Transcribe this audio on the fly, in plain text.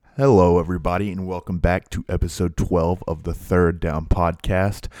Hello, everybody, and welcome back to episode 12 of the Third Down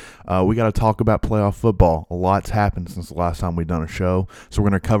Podcast. We got to talk about playoff football. A lot's happened since the last time we've done a show, so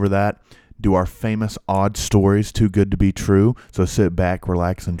we're going to cover that, do our famous odd stories, too good to be true. So sit back,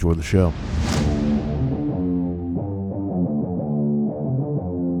 relax, enjoy the show.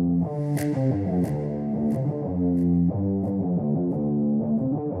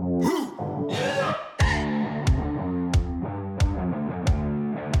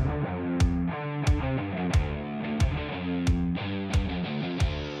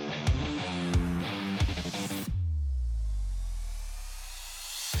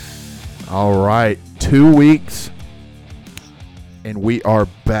 All right, 2 weeks, and we are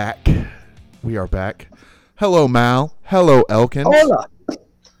back. Hello, Mal. Hello, Elkins. Hola.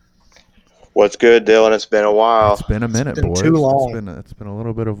 What's good, Dylan? It's been a while. It's been a minute, It's been boys. too long. It's been a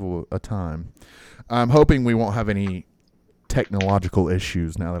little bit of a time. I'm hoping we won't have any technological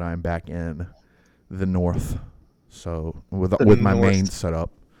issues now that I'm back in the north. So with my main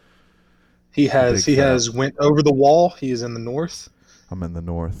setup, he has went over the wall. He is in the north. I'm in the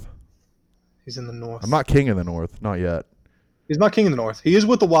north. He's in the north. I'm not king of the north, not yet. He's not king of the north. He is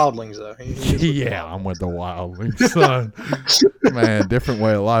with the wildlings, though. I'm with the wildlings, son. Man, different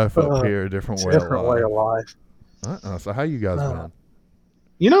way of life up here. Different way of life. So how you guys been?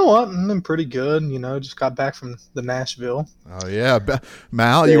 You know what? I've been pretty good. You know, just got back from the Nashville. Oh yeah,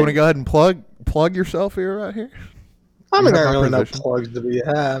 Mal, you want to go ahead and plug yourself here, right here? I mean, there are really no plugs to be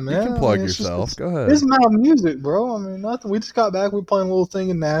had, man. You can plug yourself. Go ahead. This is Mal music, bro. I mean, nothing. We just got back. We're playing a little thing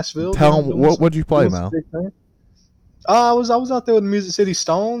in Nashville. Tell them what'd you play, Mal? I was out there with the Music City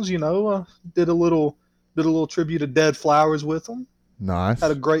Stones. You know, did a little tribute to Dead Flowers with them. Nice.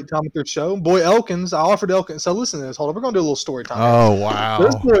 Had a great time at their show. Boy Elkins, I offered Elkins. So listen to this. Hold on, we're gonna do a little story time. Oh wow.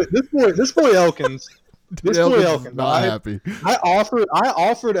 This boy Elkins. Dude, Elkins not happy. I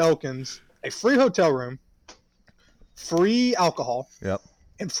offered Elkins a free hotel room, free alcohol,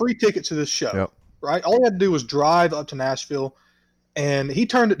 and free tickets to this show. Yep. Right? All he had to do was drive up to Nashville, and he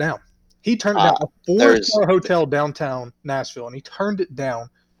turned it down. He turned it down. A 4-star hotel downtown Nashville, and he turned it down.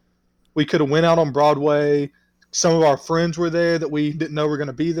 We could have went out on Broadway. Some of our friends were there that we didn't know were going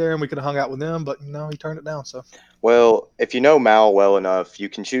to be there, and we could have hung out with them, but no, he turned it down. So, well, if you know Mal well enough, you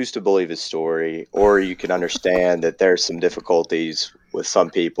can choose to believe his story, or you can understand that there's some difficulties with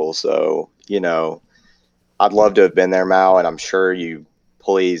some people. So, you know, I'd love to have been there, Mal, and I'm sure you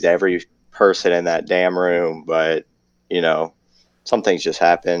pleased every person in that damn room, but, you know, some things just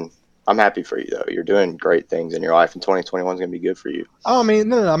happen. I'm happy for you, though. You're doing great things in your life, and 2021 is going to be good for you. Oh, I mean,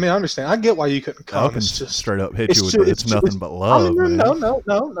 no. I mean, I understand. I get why you couldn't come. Elkins just straight up hit you with it's nothing but love. I mean, no.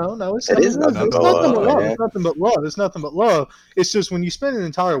 It's nothing but love. It's nothing but love. It's nothing but love. It's just when you spend an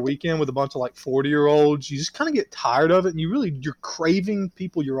entire weekend with a bunch of like 40-year-olds, you just kind of get tired of it, and you're craving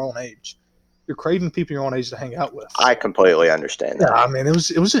people your own age. You're craving people your own age to hang out with. I completely understand that. Yeah, I mean, it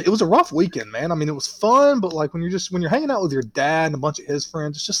was a rough weekend, man. I mean, it was fun, but like when you're hanging out with your dad and a bunch of his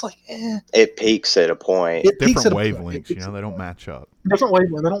friends, it's just like, It peaks at a point. Different wavelengths, you know, they don't match up. Different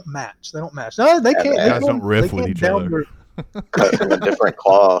wavelengths, they don't match. No, they can't. Guys don't riff with each other. Cut from a different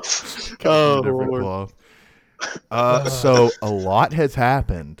cloth. So a lot has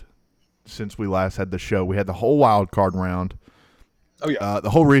happened since we last had the show. We had the whole wild card round. Oh yeah. The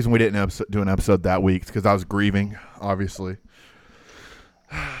whole reason we didn't do an episode that week is because I was grieving, obviously,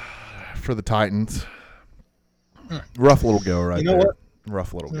 for the Titans. Rough little go, right? You know what?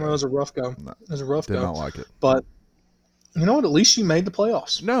 Rough little go. It was a rough go. Did not like it. But you know what? At least you made the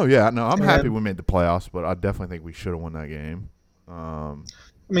playoffs. I'm happy we made the playoffs, but I definitely think we should have won that game. I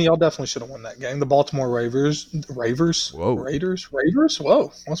mean, y'all definitely should have won that game. The Baltimore Ravers. Whoa. Raiders.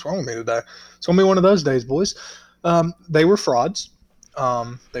 Whoa. What's wrong with me today? It's gonna be one of those days, boys. They were frauds.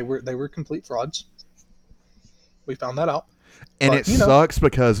 They were complete frauds. We found that out. And it sucks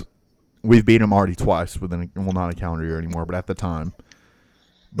because we've beat them already twice not a calendar year anymore, but at the time.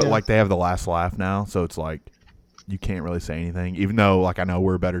 But like they have the last laugh now, so it's like you can't really say anything. Even though like I know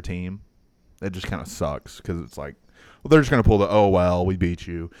we're a better team, it just kind of sucks because it's like, well, they're just gonna pull the we beat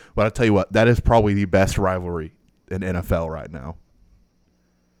you. But I tell you what, that is probably the best rivalry in NFL right now.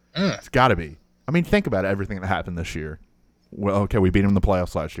 It's got to be. I mean, think about everything that happened this year. Well, okay, we beat them in the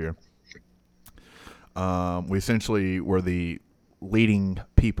playoffs last year. We essentially were the leading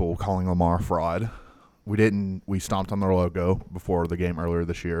people calling Lamar fraud. We stomped on their logo before the game earlier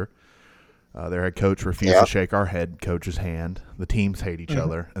this year. Their head coach refused to shake our head coach's hand. The teams hate each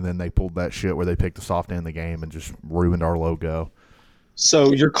other, and then they pulled that shit where they picked the soft end of the game and just ruined our logo.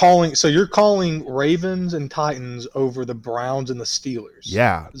 So you're calling Ravens and Titans over the Browns and the Steelers.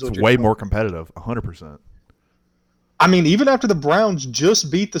 Yeah, it's way more competitive, 100%. I mean, even after the Browns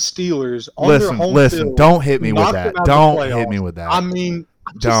just beat the Steelers on their home field, don't hit me with that. Don't hit me with that. I mean,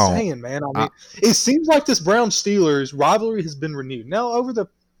 I'm just saying, man. I mean, it seems like this Browns-Steelers rivalry has been renewed. Now, over the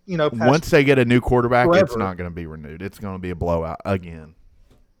past once they get a new quarterback, forever, it's not going to be renewed. It's going to be a blowout again.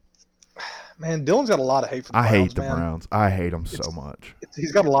 Man, Dylan's got a lot of hate for the Browns. I hate the Browns. I hate them so much.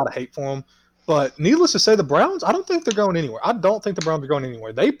 He's got a lot of hate for them. But needless to say, the Browns, I don't think they're going anywhere. I don't think the Browns are going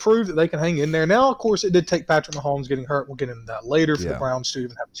anywhere. They proved that they can hang in there. Now, of course, it did take Patrick Mahomes getting hurt. We'll get into that later for the Browns to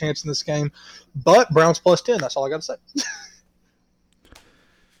even have a chance in this game. But Browns plus 10, that's all I got to say.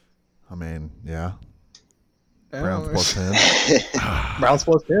 I mean, yeah. Browns plus 10. Browns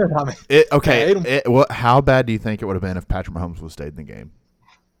plus 10. I mean, how bad do you think it would have been if Patrick Mahomes would have stayed in the game?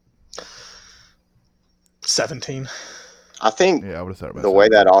 17. I think I would have said about the way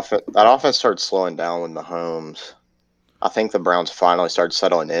that offense started slowing down with Mahomes, I think the Browns finally started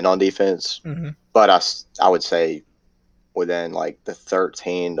settling in on defense. Mm-hmm. But I would say within like the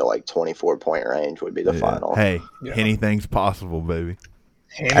 13 to like 24 point range would be the final. Hey, anything's possible, baby.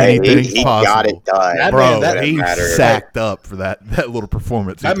 Anything's possible. Got it done, bro. He sacked up for that little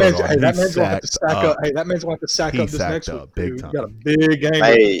performance. That man's going to have to stack up. Hey, that man's going to sack up this next week. Big time. He's got a big game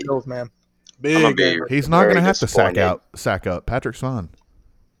with the Bills, man. He's not going to have to sack up. Patrick's fine.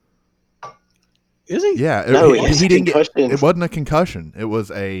 Is he? Yeah. No, he didn't get. It wasn't a concussion. It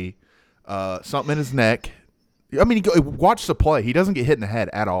was a something in his neck. I mean, watch the play. He doesn't get hit in the head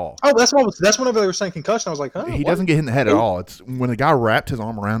at all. Oh, that's whenever they were saying concussion, I was like, he doesn't get hit in the head at all. It's when the guy wrapped his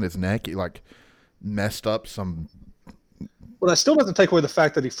arm around his neck, he like messed up some. Well, that still doesn't take away the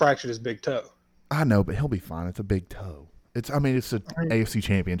fact that he fractured his big toe. I know, but he'll be fine. It's a big toe. It's an AFC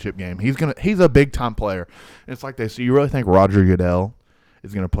Championship game. He's a big time player. And it's like this. So you really think Roger Goodell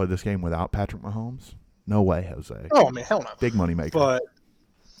is gonna play this game without Patrick Mahomes? No way, Jose. Oh, I mean, hell no. Big money maker. But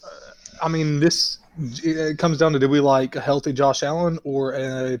I mean, it comes down to, do we like a healthy Josh Allen or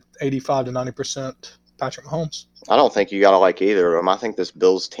a 85 to 90% Patrick Mahomes? I don't think you got to like either of them. I think this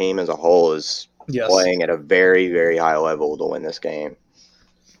Bills team as a whole is playing at a very, very high level to win this game.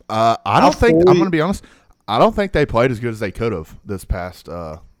 I'm going to be honest. I don't think they played as good as they could have this past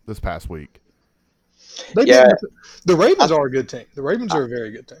week. The Ravens are a good team. The Ravens are a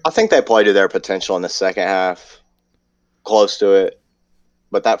very good team. I think they played to their potential in the second half, close to it.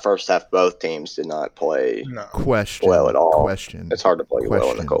 But that first half, both teams did not play well at all. It's hard to play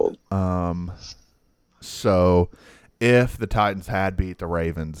well in the cold. So, if the Titans had beat the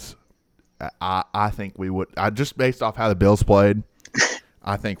Ravens, I think we would. Just based off how the Bills played,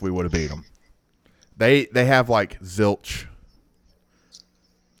 I think we would have beat them. They have like zilch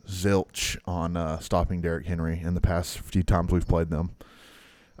on stopping Derrick Henry in the past few times we've played them.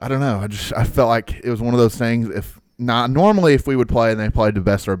 I don't know. I felt like it was one of those things. Normally, if we would play and they played to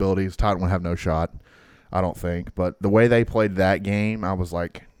best their abilities, Titan would have no shot. I don't think. But the way they played that game, I was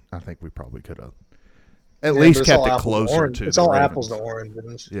like, I think we probably could have at least kept it closer to. It's all apples to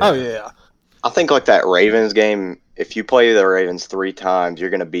oranges. Yeah. Oh yeah. I think like that Ravens game. If you play the Ravens 3 times, you're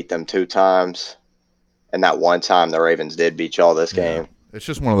going to beat them 2 times, and that one time the Ravens did beat y'all this game. It's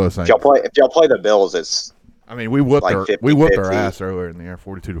just one of those things. If y'all play the Bills, it's. I mean, we whooped their ass earlier in the year,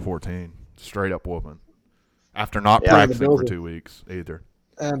 42-14, straight up whooping. After not practicing for 2 weeks either.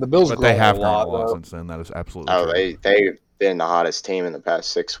 And the Bills but they have grown a lot since then. That is absolutely true. They've been the hottest team in the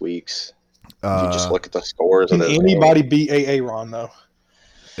past 6 weeks. You just look at the scores. Can anybody beat Aaron, though?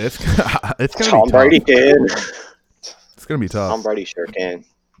 It's going to be tough. Tom Brady can. It's going to be tough. Tom Brady sure can.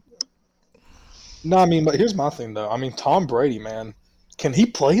 No, I mean, but here's my thing, though. I mean, Tom Brady, man, can he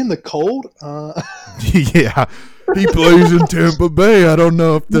play in the cold? Yeah. He plays in Tampa Bay. I don't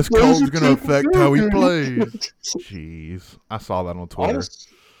know if this cold's going to affect how he plays. Jeez. I saw that on Twitter.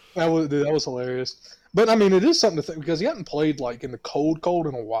 That was hilarious. But, I mean, it is something to think because he hasn't played, like, in the cold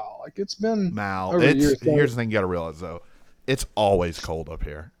in a while. Like, it's been here's the thing you got to realize, though. It's always cold up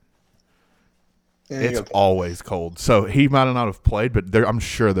here. Yeah, it's always cold. So he might not have played, but I'm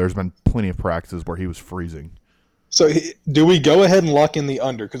sure there's been plenty of practices where he was freezing. So do we go ahead and lock in the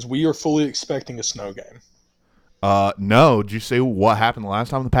under? Because we are fully expecting a snow game. No. Did you see what happened the last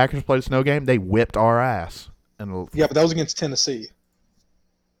time the Packers played a snow game? They whipped our ass. Yeah, but that was against Tennessee.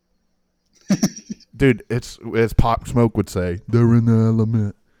 Dude, it's as Pop Smoke would say, they're in the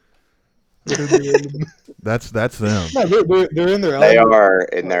element. That's them. No, they're in their element. They are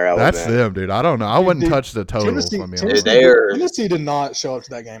in their element. That's them, dude. I don't know. I wouldn't touch the total. Tennessee did not show up to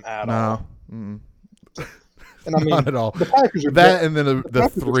that game at all. No. And I mean, not at all. The Packers are that, and then the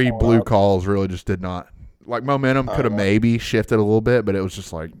 3 blue calls really just did not. Like, momentum could have maybe shifted a little bit, but it was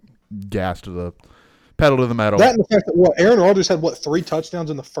just like gas to the pedal to the metal. That and the fact that Aaron Rodgers had 3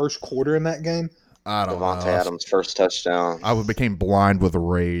 touchdowns in the first quarter in that game. I don't Devontae know. Adams' first touchdown. I became blind with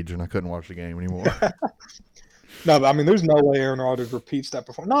rage, and I couldn't watch the game anymore. No, but I mean, there's no way Aaron Rodgers repeats that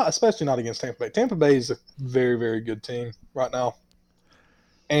performance. Not, especially not against Tampa Bay. Tampa Bay is a very, very good team right now.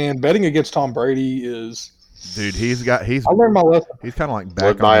 And betting against Tom Brady is. Dude, I learned my lesson. He's kind of like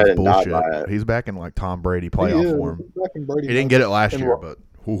back on his bullshit. He's back in like Tom Brady playoff form. He didn't get it last year, but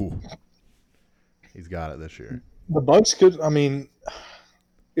he's got it this year. The Bucs could. I mean,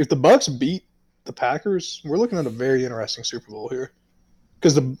 if the Bucs beat the Packers, we're looking at a very interesting Super Bowl here,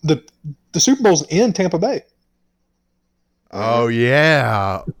 because the Super Bowl's in Tampa Bay. Oh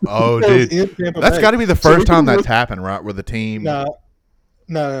yeah. Oh dude, that's got to be the first time that's happened, right? Where the team.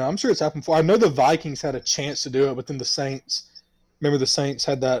 No, I'm sure it's happened before. I know the Vikings had a chance to do it, but then the Saints. Remember the Saints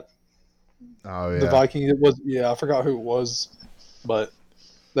had that. Oh yeah. The Vikings. It was I forgot who it was, but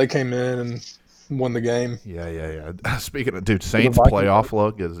they came in and won the game. Yeah. Speaking of, dude, Saints playoff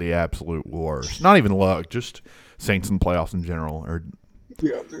luck is the absolute worst. Not even luck, just Saints in playoffs in general.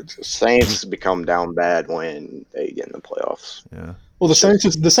 Yeah, they're just Saints become down bad when they get in the playoffs. Yeah. Well, the Saints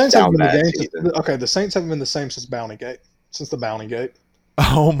haven't been the game. Okay, the Saints haven't been the same since the Bounty Gate.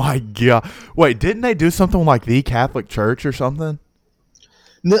 Oh my god! Wait, didn't they do something like the Catholic Church or something?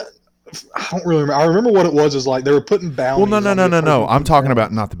 No, I don't really remember. I remember what it was. Is like they were putting bounties. Well, no. I'm talking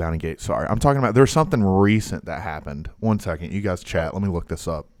about not the Bounty Gate. Sorry, I'm talking about there's something recent that happened. One second, you guys chat. Let me look this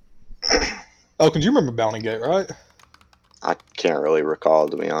up. Oh, can you remember Bounty Gate, right? I can't really recall,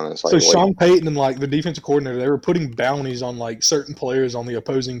 to be honest. So Sean Payton and like the defensive coordinator, they were putting bounties on like certain players on the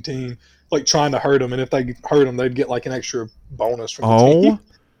opposing team, like trying to hurt them, and if they hurt them, they'd get like an extra bonus from the team.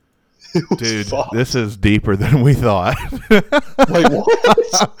 Dude, this is deeper than we thought. Wait,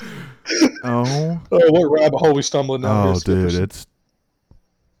 what? Oh, what rabbit hole we stumbling down? Oh, dude, it's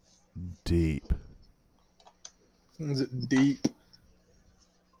deep. Is it deep?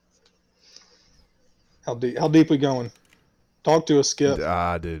 How deep? How deep we going? Talk to us, Skip.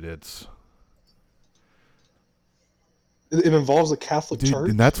 Dude, it involves the Catholic Church.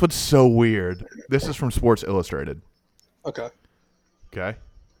 And that's what's so weird. This is from Sports Illustrated. Okay.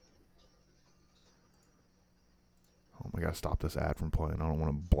 Oh my god, stop this ad from playing. I don't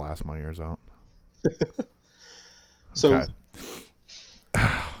want to blast my ears out. So, okay.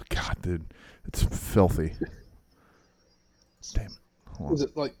 Oh god, dude. It's filthy. Damn it. Hold on. Is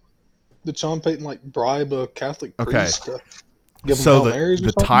it like did Sean Payton like bribe a Catholic priest to give him so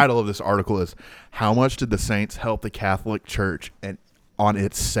the title of this article is "How much did the Saints help the Catholic Church and on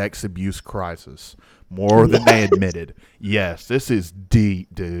its sex abuse crisis? More than they admitted." Yes, this is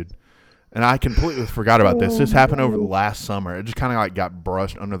deep, dude. And I completely forgot about this. This happened over the last summer. It just kind of like got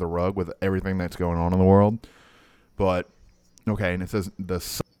brushed under the rug with everything that's going on in the world. But okay, and it says the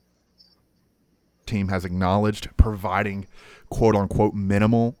team has acknowledged providing quote-unquote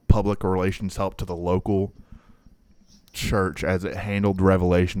minimal public relations help to the local church as it handled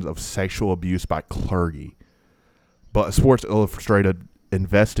revelations of sexual abuse by clergy. But a Sports Illustrated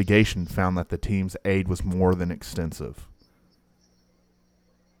investigation found that the team's aid was more than extensive.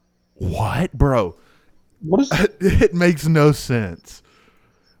 What, bro? What is that? It makes no sense.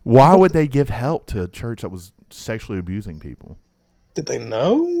 Why would they give help to a church that was sexually abusing people? Did they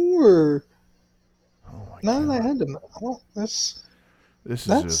know or? Oh my No, God. they had to know. Well, This is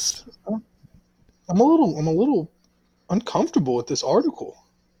just. I'm a little uncomfortable with this article.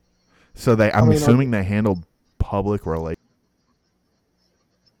 So I'm assuming they handled public relations.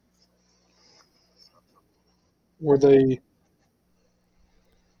 Were they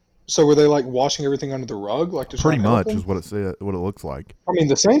like washing everything under the rug, like to try Pretty and help much them? is what it said. What it looks like. I mean,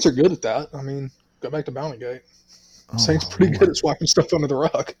 the Saints are good at that. I mean, go back to Bounty Gate. Oh, Saints pretty good at swiping stuff under the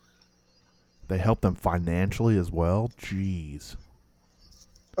rug. They help them financially as well. Jeez.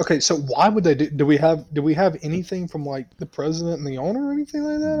 Okay, so why would they do? Do we have anything from like the president and the owner or anything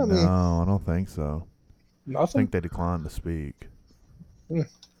like that? I mean, No, I don't think so. I nothing. think they declined to speak.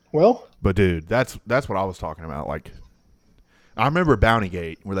 Well, But dude, that's what I was talking about. Like, I remember Bounty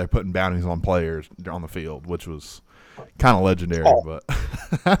Gate where they're putting bounties on players on the field, which was kind of legendary. Oh. But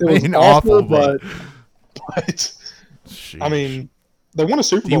it was awful, but I mean, they won a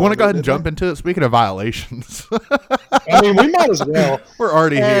Super Bowl. Do you want to go ahead and jump into it? Speaking of violations, I mean, we might as well. We're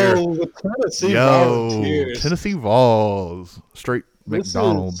already here. The Tennessee Volunteers. Tennessee Vols, straight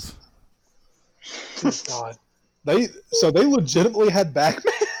McDonald's. God, they legitimately had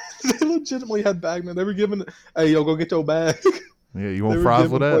Bagman. They were giving, hey, yo, go get your bag. Yeah, you want fries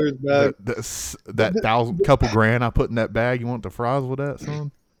with that? That $1,000 couple grand I put in that bag. You want the fries with that,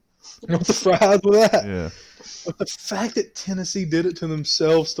 son? You want the fries with that? Yeah. But the fact that Tennessee did it to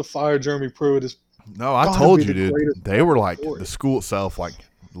themselves to fire Jeremy Pruitt is no. I told you, dude. They were like the school itself. Like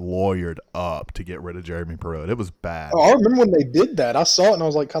lawyered up to get rid of Jeremy Pruitt. It was bad. Oh, I remember when they did that. I saw it and I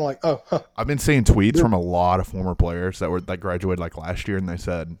was like, kind of like, oh. Huh. I've been seeing tweets from a lot of former players that graduated like last year, and they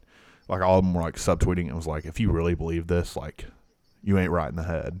said, like, all of them were like subtweeting. It was like, if you really believe this, like, you ain't right in the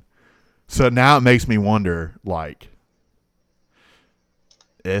head. So now it makes me wonder, like,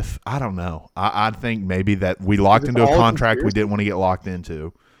 if I don't know. I think maybe that we locked into a contract we didn't want to get locked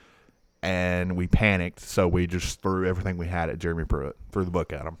into, and we panicked, so we just threw everything we had at Jeremy Pruitt, threw the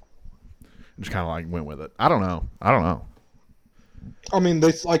book at him, and just kind of like went with it. I don't know. I mean,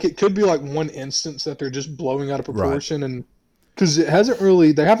 it could be like one instance that they're just blowing out of proportion, and because they haven't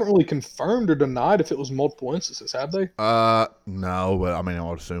really confirmed or denied if it was multiple instances, have they? No, but I mean, I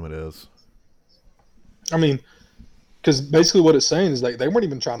would assume it is. I mean, because basically what it's saying is like they weren't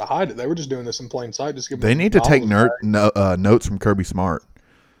even trying to hide it; they were just doing this in plain sight. They need to take notes from Kirby Smart.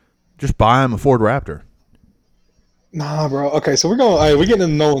 Just buy him a Ford Raptor. Nah, bro. Okay, so we're getting into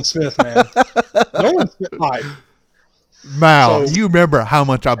Nolan Smith, man. Nolan Smith, all right. Mal, you remember how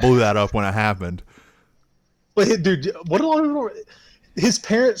much I blew that up when it happened. But dude, his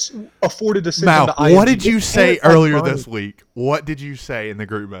parents afforded to send him to IMG. What did you say earlier this week? What did you say in the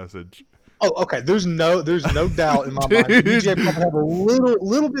group message? Oh, okay. There's no doubt in my mind. DJ probably have a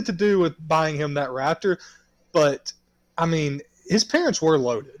little bit to do with buying him that Raptor, but I mean, his parents were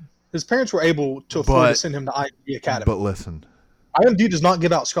loaded. His parents were able to afford to send him to IMG Academy. But listen, IMG does not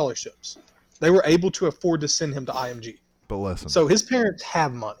give out scholarships. They were able to afford to send him to IMG. But listen. So his parents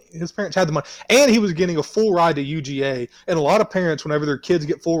have money. His parents had the money. And he was getting a full ride to UGA. And a lot of parents, whenever their kids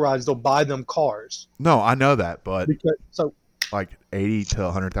get full rides, they'll buy them cars. No, I know that. But like $80,000 to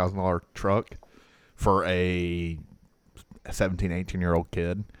 $100,000 truck for a 17, 18-year-old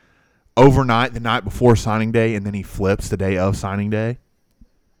kid. Overnight, the night before signing day, and then he flips the day of signing day.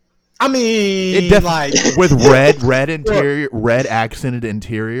 I mean, with red interior, red accented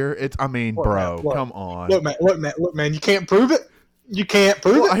interior. Bro, come on. Look, man. You can't prove it. You can't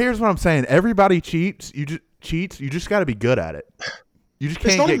prove it. Here's what I'm saying. Everybody cheats. You just got to be good at it. You just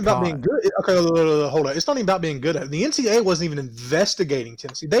can't get caught. Being good. Okay, hold on. It's not even about being good at it. The NCAA wasn't even investigating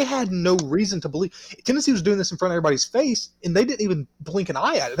Tennessee. They had no reason to believe. Tennessee was doing this in front of everybody's face, and they didn't even blink an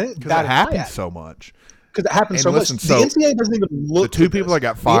eye at it. Because it happens so much. Because it happens so much. The NCAA doesn't even look. The two people that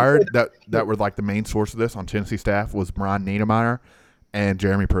got fired that were like the main source of this on Tennessee staff was Brian Niedermeyer and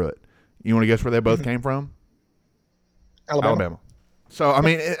Jeremy Pruitt. You want to guess where they both came from? Alabama. So I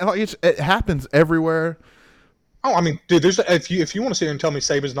mean, it happens everywhere. Oh, I mean, dude, if you want to sit here and tell me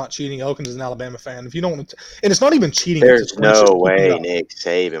Saban's not cheating, Elkins is an Alabama fan. If you don't want to, and it's not even cheating. There's no way Nick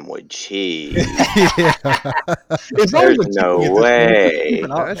Saban would cheat. There's no way.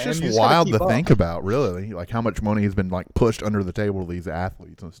 That's just wild to think about, really. Like how much money has been like pushed under the table to these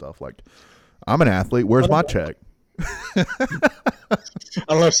athletes and stuff. Like, I'm an athlete. Where's my check? I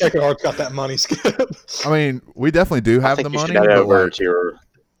don't know if Sacred Heart's got that money, Skip. I mean, we definitely do have the money. You should head over to your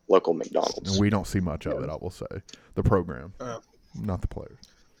local McDonald's. We don't see much of it, I will say. The program, not the players.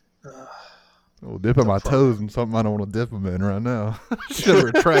 Well, dipping my toes in something I don't want to dip them in right now. Should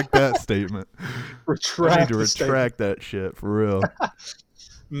retract that statement. I need to retract that shit for real.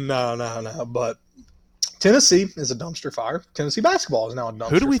 No. But Tennessee is a dumpster fire. Tennessee basketball is now a dumpster fire.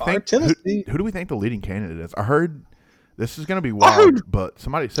 Who do we think the leading candidate is? I heard this is going to be wild, but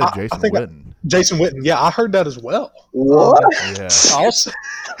somebody said Jason Witten. Jason Witten, yeah, I heard that as well. What? Yeah.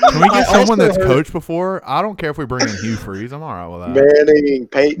 Can we get someone that's coached before? I don't care if we bring in Hugh Freeze. I'm all right with that.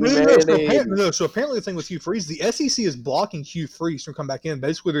 Peyton Manning. So apparently the thing with Hugh Freeze, the SEC is blocking Hugh Freeze from coming back in.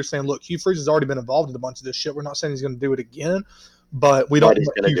 Basically, they're saying, look, Hugh Freeze has already been involved in a bunch of this shit. We're not saying he's going to do it again, but we don't. He's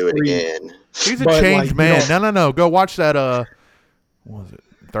going to do it again. He's a changed man. No. Go watch that. What was it?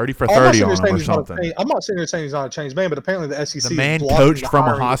 30 for 30 on him or something. I'm not sitting here saying he's not a changed man, but apparently the SEC the man coached from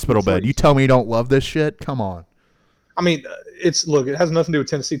a hospital bed. You tell me you don't love this shit? Come on. I mean, it has nothing to do with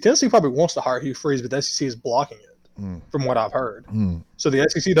Tennessee. Tennessee probably wants to hire Hugh Freeze, but the SEC is blocking it, from what I've heard. So the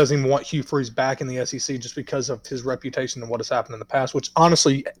SEC doesn't even want Hugh Freeze back in the SEC just because of his reputation and what has happened in the past, which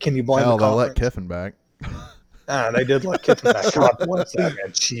honestly, can you blame the conference? They'll let Kiffin back. They did let Kiffin back. God bless that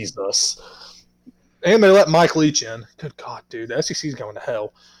man. Jesus. And they let Mike Leach in. Good God, dude. The SEC is going to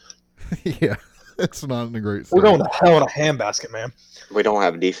hell. Yeah, it's not in a great state. We're going to hell in a handbasket, man. We don't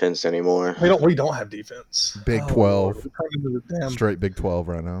have defense anymore. We don't have defense. Big 12. Straight Big 12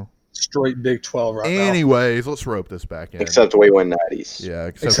 right now. Straight Big 12 right now. Anyways, let's rope this back in. Except we win natties. Yeah,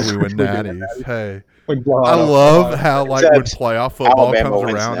 except we win natties. Hey, I love how when playoff football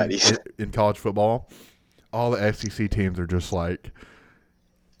comes around in college football, all the SEC teams are just like,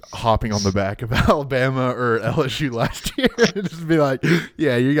 hopping on the back of Alabama or LSU last year. Just be like,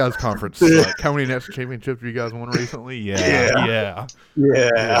 yeah, you guys conference suck. How many national championships you guys won recently? Yeah.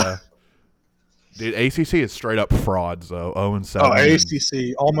 Dude, ACC is straight up frauds though. 0-7. Oh,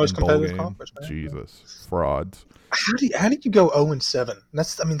 ACC almost competitive conference, man. Jesus, frauds. How did you go 0-7?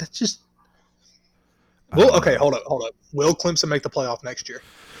 That's just. Well, okay, hold up. Will Clemson make the playoff next year?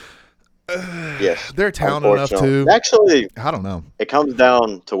 Yes, they're talented enough to. Actually, I don't know. It comes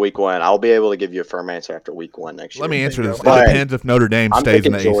down to week 1. I'll be able to give you a firm answer after week 1 next year. Let me answer this. It depends if Notre Dame stays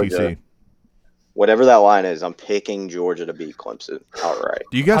in the Georgia. ACC. Whatever that line is, I'm picking Georgia to beat Clemson outright.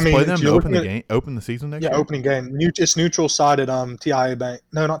 Do you guys play them to open the season next year? Yeah, opening game. It's neutral side at TIA Bank.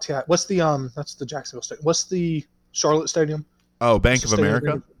 No, not TIA. What's the that's the Jacksonville Stadium. What's the Charlotte Stadium? Oh, Bank of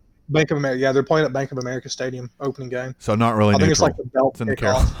America. Bank of America. Yeah, they're playing at Bank of America Stadium opening game. So not really neutral. I think it's like the belt. It's in the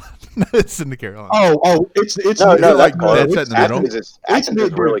Carolina. It's in the Carolina. It's no, like close. It's in the middle. Athens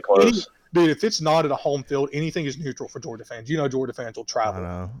is really close. Dude, if it's not at a home field, anything is neutral for Georgia fans. You know Georgia fans will travel.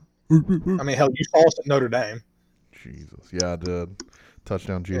 I know. I mean, hell, you saw us at Notre Dame. Jesus. Yeah, I did.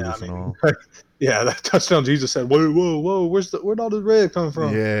 Touchdown Jesus and all. Yeah, that touchdown Jesus said, whoa, where'd all this red come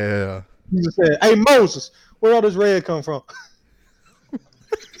from? Yeah. Jesus said, hey, Moses, where'd all this red come from?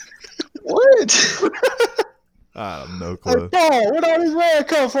 What? I have no clue. Hey, Paul, where'd all this red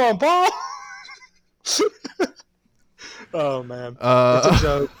come from, Paul? Oh, man. It's a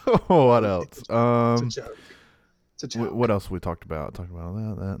joke. What else? It's a joke. What else we talked about? Talked about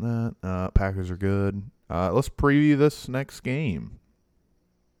that. Packers are good. Let's preview this next game.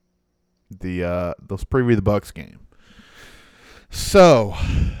 Let's preview the Bucs game. So,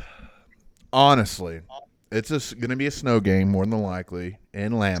 honestly, it's going to be a snow game more than likely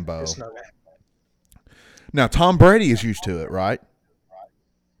in Lambeau. Now, Tom Brady is used to it, right?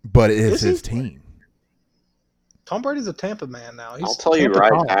 But it is his team. Tom Brady's a Tampa man now. I'll tell you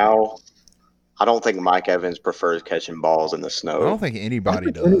right now. I don't think Mike Evans prefers catching balls in the snow. I don't think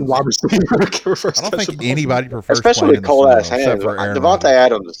anybody does. I don't think anybody prefers, especially with cold ass hands. Devontae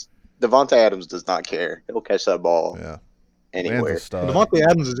Adams does not care. He'll catch that ball anywhere. Devontae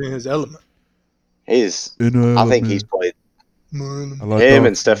Adams is in his element. I think he's played. Him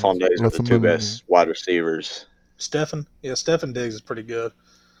and Stephon Diggs are the two best wide receivers. Stephen Diggs is pretty good.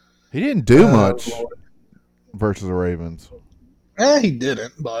 He didn't do much versus the Ravens. He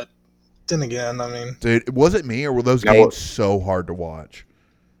didn't, but. Then again, I mean, dude, was it me or were those games so hard to watch?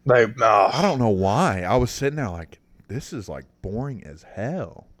 I don't know why. I was sitting there like, this is like boring as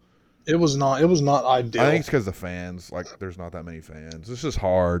hell. It was not ideal. I think it's because the fans, like, there's not that many fans. It's just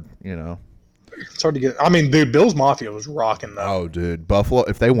hard, you know. It's hard to get. I mean, dude, Bills Mafia was rocking though. Oh, dude, Buffalo.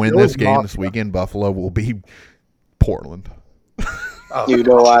 If they win this game this weekend, Buffalo will be Portland. You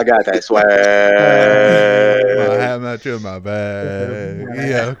know I got that swag. I have that in my bag.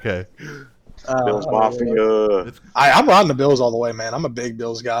 Yeah, okay. Bills Mafia. I'm riding the Bills all the way, man. I'm a big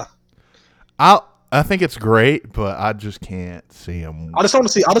Bills guy. I think it's great, but I just can't see them. I don't want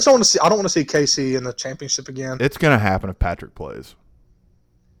to see KC in the championship again. It's gonna happen if Patrick plays.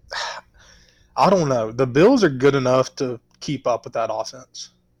 I don't know. The Bills are good enough to keep up with that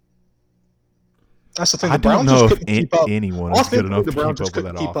offense. That's the thing. I don't know if anyone is good enough to keep up with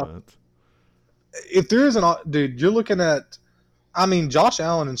that offense. If there is dude, you're looking at. I mean, Josh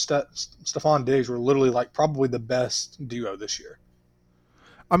Allen and Stephon Diggs were literally like probably the best duo this year.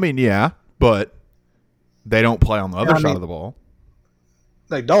 I mean, yeah, but they don't play on the other side of the ball.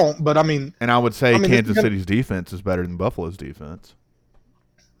 They don't, but I mean, and I would say Kansas City's defense is better than Buffalo's defense.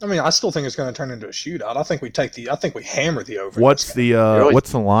 I mean, I still think it's going to turn into a shootout. I think we hammer the over. What's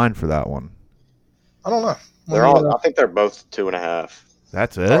the line for that one? I don't know. I think they're both 2.5.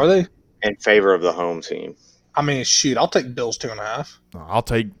 That's it. Are they in favor of the home team? I mean, shoot, I'll take Bills 2.5. I'll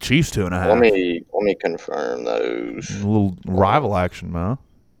take Chiefs 2.5. Let me confirm those. A little rival action, man.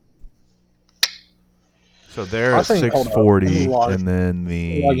 So they're at 640, and then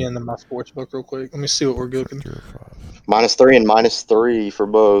log into my sports book real quick. Let me see what we're looking. -3 and -3 for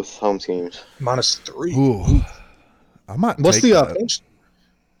both home teams. -3. Ooh, I might. What's the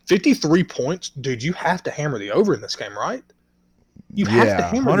 53 points, dude? You have to hammer the over in this game, right? You have to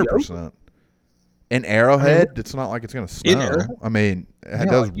hammer 100%. The over. In Arrowhead, it's not like it's going to snow. I mean, it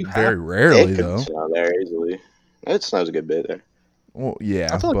does very rarely, though. It snow there easily. It snows a good bit there. Well, yeah.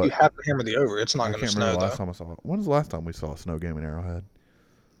 I feel like you have to hammer the over. It's not going to snow, When was the last time we saw a snow game in Arrowhead?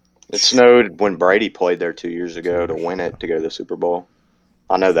 It snowed when Brady played there 2 years ago to win it to go to the Super Bowl.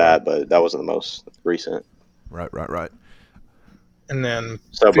 I know that, but that wasn't the most recent. Right. And then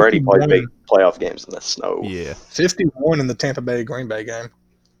so Brady plays big playoff games in the snow. Yeah. 51 in the Tampa Bay Green Bay game.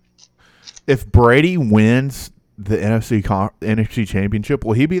 If Brady wins the NFC Championship,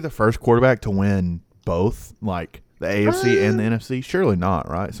 will he be the first quarterback to win both, like the AFC and the NFC? Surely not,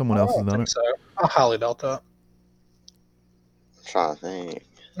 right? Someone else has done it. So. I highly doubt that. I'm trying to think.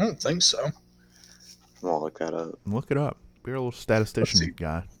 I don't think so. I'm gonna look that up. Look it up. Be a little statistician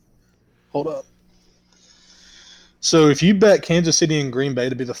guy. Hold up. So if you bet Kansas City and Green Bay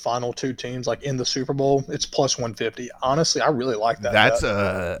to be the final two teams, like in the Super Bowl, it's plus 150. Honestly, I really like that. That's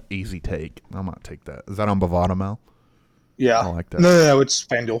a easy take. I might take that. Is that on Bovada, Mel? Yeah, I like that. No, it's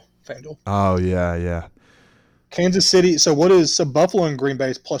FanDuel. Oh yeah. Kansas City. So Buffalo and Green Bay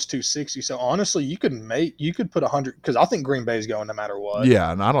is plus 260. So honestly, you could put 100 because I think Green Bay is going no matter what.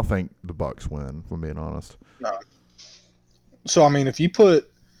 Yeah, and I don't think the Bucks win. If I'm being honest. No. So I mean, if you put,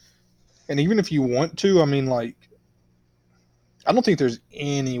 and even if you want to, I mean, like, I don't think there's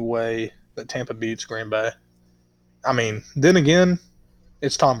any way that Tampa beats Green Bay. I mean, then again,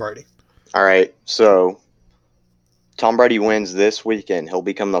 it's Tom Brady. All right, so Tom Brady wins this weekend. He'll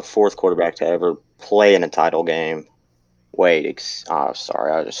become the fourth quarterback to ever play in a title game. Wait,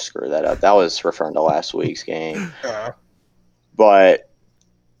 sorry, I just screwed that up. That was referring to last week's game. But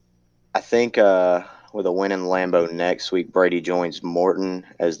I think with a win in Lambeau next week, Brady joins Morton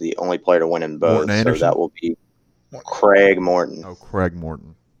as the only player to win in both. So that will be Craig Morton. Oh, Craig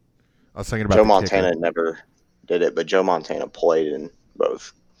Morton. I was thinking about Joe Montana never did it, but Joe Montana played in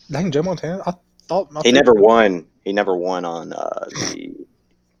both. Dang, Joe Montana! I thought he never won. He never won on the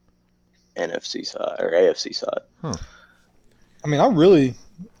NFC side or AFC side. Huh. I mean, I'm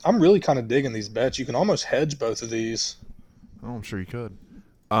really kind of digging these bets. You can almost hedge both of these. Oh, I'm sure you could.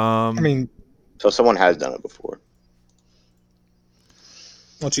 I mean, so someone has done it before.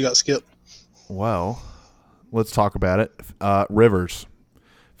 What you got, Skip? Well, let's talk about it. Rivers.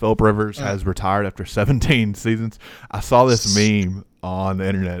 Philip Rivers has retired after 17 seasons. I saw this meme on the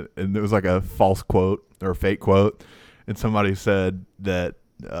internet, and it was like a false quote or a fake quote. And somebody said that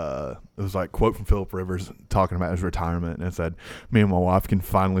it was like quote from Philip Rivers talking about his retirement, and it said, "Me and my wife can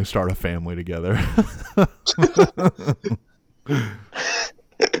finally start a family together."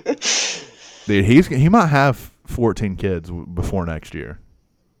 Dude, he might have 14 kids before next year,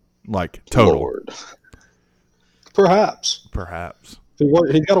 like total. Lord. Perhaps.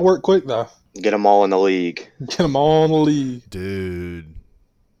 He's got to work quick though. Get them all in the league. Dude.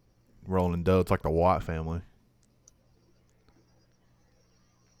 Rolling dough. It's like the Watt family.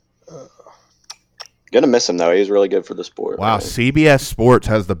 Gonna miss him though. He was really good for the sport. Wow, right? CBS Sports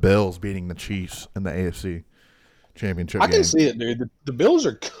has the Bills beating the Chiefs in the AFC Championship game. I can see it, dude. The Bills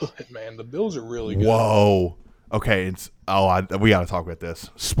are good, man. The Bills are really good. Whoa. Okay, we got to talk about this.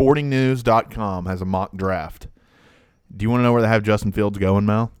 SportingNews.com has a mock draft. Do you want to know where they have Justin Fields going,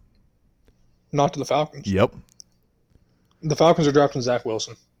 Mel? Not to the Falcons. Yep. The Falcons are drafting Zach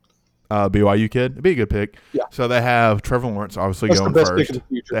Wilson. BYU kid. It'd be a good pick. Yeah. So they have Trevor Lawrence obviously going first.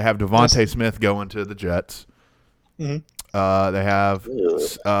 They have Devontae Smith going to the Jets. Mm-hmm. They have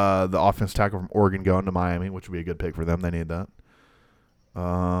the offensive tackle from Oregon going to Miami, which would be a good pick for them. They need that.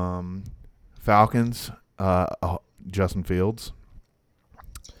 Falcons, Justin Fields.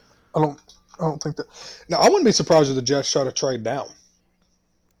 I don't think that. Now, I wouldn't be surprised if the Jets try to trade down.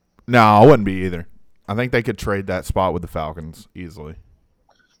 No, I wouldn't be either. I think they could trade that spot with the Falcons easily.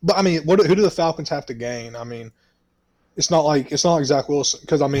 But I mean, who do the Falcons have to gain? I mean, it's not like Zach Wilson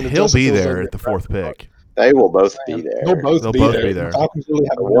because I mean he'll be there at the fourth pick. They will both be there. They'll both be there. The Falcons really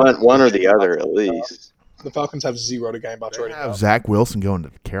have one or the other at least. The Falcons have zero to gain by trading. Have Zach Wilson going to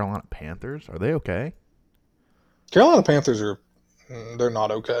the Carolina Panthers. Are they okay? Carolina Panthers they're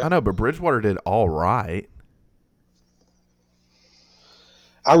not okay. I know, but Bridgewater did all right.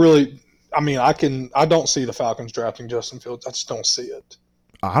 I don't see the Falcons drafting Justin Fields. I just don't see it.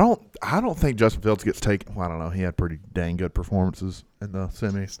 I don't think Justin Fields gets taken. Well, I don't know. He had pretty dang good performances in the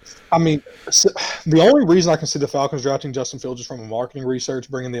semis. I mean, the only reason I can see the Falcons drafting Justin Fields is from a marketing research,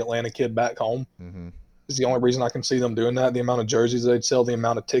 bringing the Atlanta kid back home. Mm-hmm. Is the only reason I can see them doing that. The amount of jerseys they'd sell, the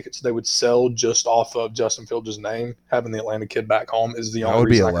amount of tickets they would sell just off of Justin Fields' name, having the Atlanta kid back home is the only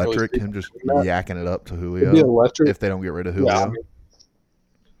reason. That would be electric. Him just yakking it up to Julio. It'd be electric if they don't get rid of Julio. Yeah,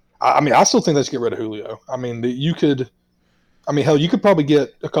 I mean, I still think they should get rid of Julio. I mean, hell, you could probably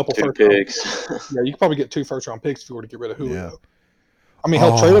get a couple first picks. Yeah, you could probably get 2 first-round picks if you were to get rid of Julio. Yeah. I mean,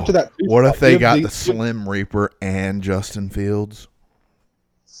 hell, trade up to that. What if they got the Slim Reaper and Justin Fields?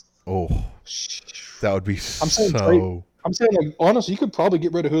 Oh, that would be I'm saying, like, honestly, you could probably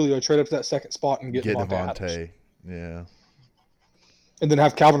get rid of Julio, trade up to that second spot, and get Devontae. Yeah. And then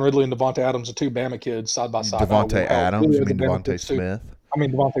have Calvin Ridley and Devontae Adams, the 2 Bama kids, side by side. Devontae Adams? You mean Devontae Smith? I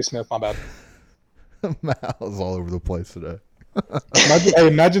mean Devontae Smith, my bad. Mal's all over the place today.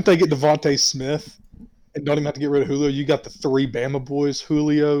 Imagine if they get Devontae Smith and don't even have to get rid of Julio. You got the 3 Bama boys: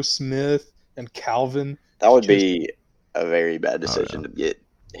 Julio, Smith, and Calvin. That would be a very bad decision to get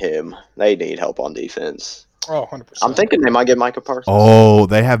him. They need help on defense. Oh, 100%. I'm thinking they might get Micah Parsons. Oh,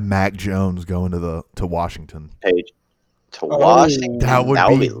 they have Mac Jones going to Washington. Washington. That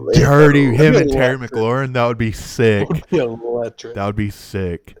would be lit, dirty. though. Him and Terry McLaurin, that would be sick. Electric. That would be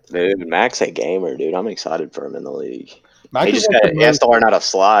sick. Dude, Mac's a gamer, dude. I'm excited for him in the league. Mac He has to learn how to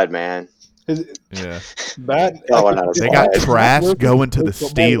slide, man. Yeah. They got Trask going to the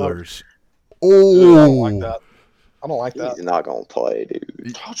Steelers. Oh, I don't like that. I don't like that. He's not going to play,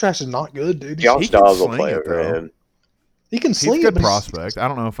 dude. Trask is not good, dude. Josh Dobbs will play over him. He can sling He's a it, good prospect. I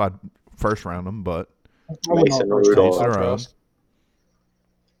don't know if I'd first round him, but Mason Rudolph.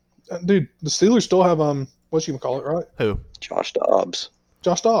 Dude, the Steelers still have what you call it, right? Who? Josh Dobbs.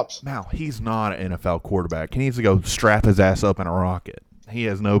 Now he's not an NFL quarterback. He needs to go strap his ass up in a rocket. He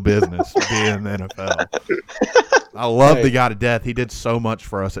has no business being in the NFL. I love the guy to death. He did so much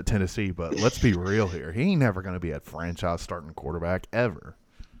for us at Tennessee, but let's be real here. He ain't never going to be a franchise starting quarterback ever.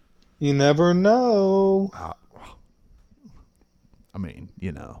 You never know. I mean,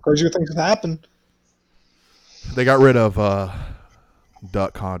 Crazier things have happened. They got rid of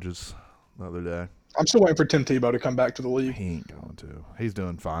Duck Hodges the other day. I'm still waiting for Tim Tebow to come back to the league. He ain't going to. He's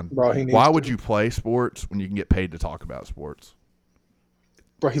doing fine. Bro, Why would you play sports when you can get paid to talk about sports?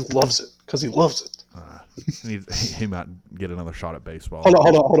 Bro, he loves it because he loves it. He might get another shot at baseball.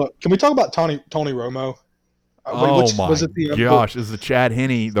 Hold on. Can we talk about Tony Romo? Gosh, is the Chad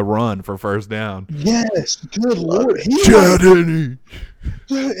Henne the run for first down? Yes, good lord. Chad Henne.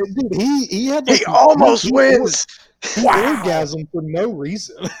 Dude, he had he almost wins. He orgasm for no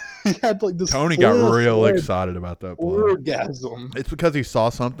reason. He had this. Tony got real excited about that play. Orgasm. It's because he saw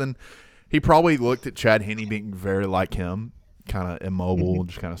something. He probably looked at Chad Henne being very like him, kind of immobile,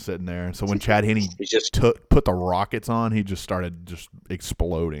 just kind of sitting there. So when Chad Henne put the rockets on, he just started just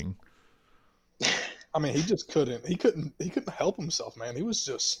exploding. I mean, he just couldn't. He couldn't help himself, man. He was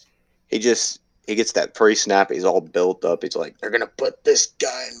just. He gets that pre-snap. He's all built up. He's like, they're gonna put this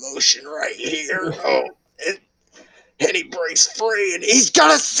guy in motion right here. And he breaks free, and he's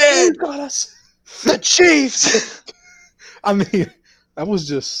gonna send the Chiefs. I mean, that was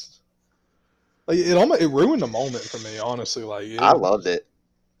just it ruined the moment for me, honestly. I loved it.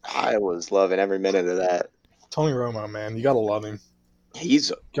 I was loving every minute of that. Tony Romo, man, you gotta love him.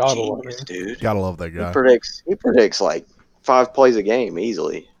 He's a genius, dude. Gotta love that guy. He predicts like 5 plays a game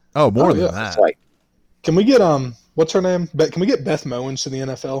easily. Oh, more than that. Can we get what's her name? Can we get Beth Mowens to the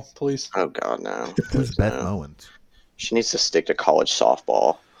NFL, please? Oh God, no. Who's Beth Mowens? She needs to stick to college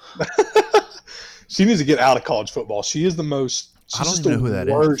softball. She needs to get out of college football. She is the most. I don't even know who that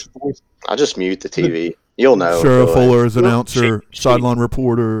is. Voice. I'll just mute the TV. You'll know. Sarah Fuller is announcer, sideline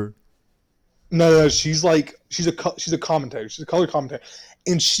reporter. No, she's a commentator. She's a color commentator,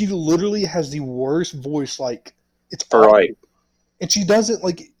 and she literally has the worst voice. It's right. And she doesn't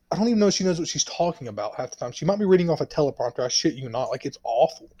I don't even know if she knows what she's talking about half the time. She might be reading off a teleprompter. I shit you not. It's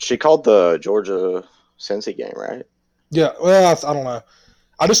awful. She called the Georgia Cincy game, right? Yeah. Well, I don't know.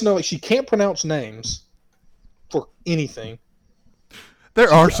 I just know she can't pronounce names for anything. There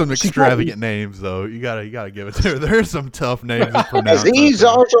are some extravagant names, though. You gotta give it to her. There are some tough names to pronounce. Aziz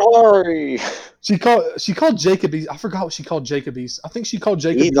Ansari. She called Jacob. I forgot what she called Jacob. I think she called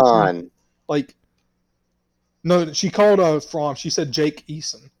Jacob. Eason. No, she called Fromm. She said Jake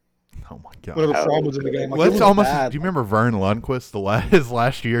Eason. Oh my God! Whenever Fromm was in the game, do you remember Vern Lundquist his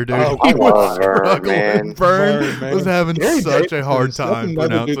last year, dude? Oh, he was struggling. Vern was having such a hard time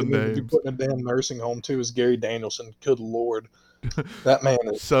pronouncing names. Putting a damn nursing home too is Gary Danielson. Good lord, that man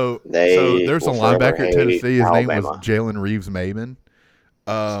is. So there's a linebacker at Tennessee. His name was Jalen Reeves Maben.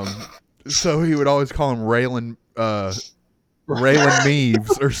 So he would always call him Raylan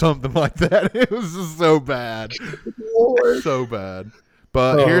Meeves or something like that. It was just so bad, so bad.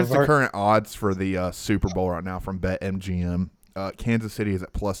 But here's the current odds for the Super Bowl right now from BetMGM. Kansas City is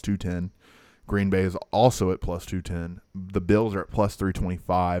at plus 210. Green Bay is also at plus 210. The Bills are at plus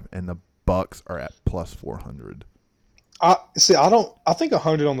 325, and the Bucks are at plus 400. I think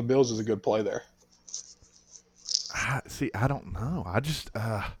 100 on the Bills is a good play there. I don't know.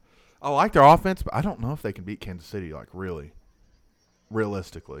 I like their offense, but I don't know if they can beat Kansas City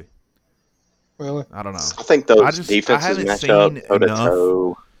realistically. Really? I don't know. I think those defenses match up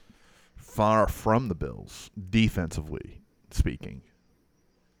toe-to-toe. Far from the Bills, defensively speaking.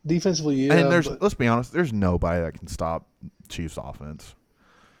 Defensively, yeah. And let's be honest, there's nobody that can stop Chiefs' offense.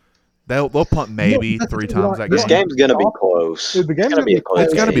 They'll punt maybe 3 times that game. This game's going to be close. Dude, the game's going to be close.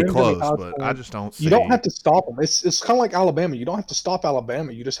 It's going to be close, but I just don't see. You don't have to stop them. It's kind of like Alabama. You don't have to stop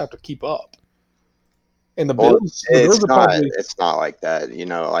Alabama. You just have to keep up. And the Bills, it's not like that.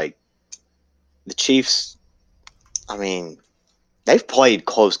 Like the Chiefs. I mean, they've played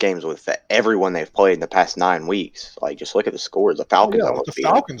close games with everyone they've played in the past 9 weeks. Like, just look at the scores. The Falcons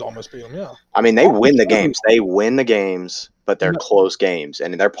almost beat them. Yeah. I mean, they win the games. They win the games, but they're close games,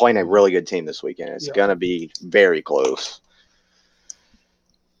 and they're playing a really good team this weekend. It's going to be very close.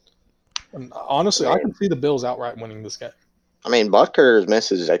 And honestly, I can see the Bills outright winning this game. I mean, Butker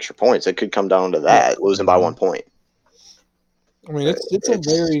misses extra points. It could come down to that, losing by 1 point. I mean, it's a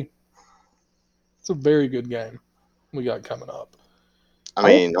very good game we got coming up. I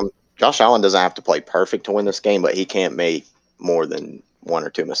mean, Josh Allen doesn't have to play perfect to win this game, but he can't make more than 1 or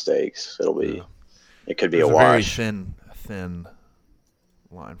 2 mistakes. It could be a wash. Very thin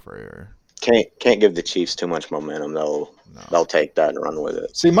line for error. Can't give the Chiefs too much momentum. They'll take that and run with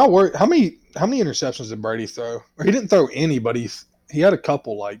it. See, my word, how many interceptions did Brady throw? Or he didn't throw any, but he had a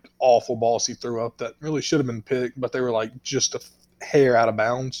couple like awful balls he threw up that really should have been picked, but they were like just a hair out of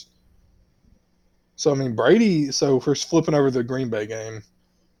bounds. So I mean, Brady. So for flipping over the Green Bay game,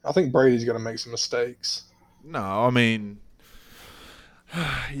 I think Brady's going to make some mistakes. No, I mean,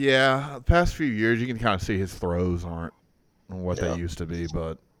 yeah, the past few years you can kind of see his throws aren't what they used to be,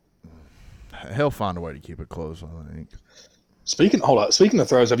 but he'll find a way to keep it close, I think. Speaking of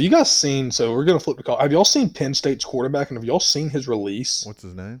throws, have you guys seen? So we're going to flip the call. Have y'all seen Penn State's quarterback, and have y'all seen his release? What's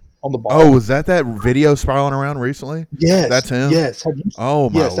his name? On the ball. Oh, was that video spiraling around recently? Yes, that's him. Yes. Oh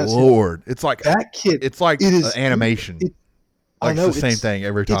my Lord! Him. It's like that kid. It's like animation. It's the same thing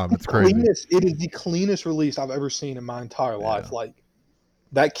every time. It's crazy. It is the cleanest release I've ever seen in my entire life. Like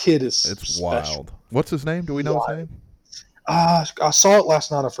that kid is. It's special. Wild. What's his name? Do we know his name? I saw it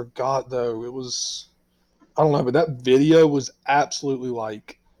last night. I forgot though. It was. I don't know, but that video was absolutely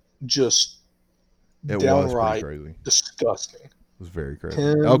like just downright disgusting. It was very crazy.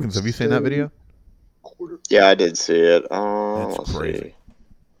 Elkins, have you seen that video? Yeah, I did see it. It's crazy.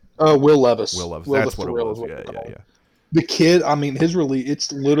 Will Levis. That's what it was. Yeah. The kid, I mean, his release,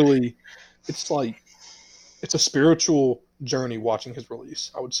 it's like, it's a spiritual journey watching his release,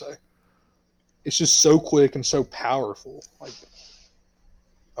 I would say. It's just so quick and so powerful. Like,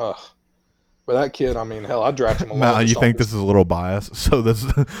 but that kid, I mean, hell, I drafted him a lot. Now, you think this is a little biased? So this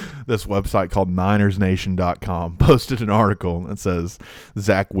website called NinersNation.com posted an article that says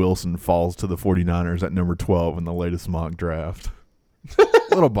Zach Wilson falls to the 49ers at number 12 in the latest mock draft. A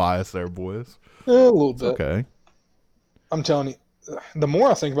little biased there, boys. Yeah, a little bit. Okay. I'm telling you, the more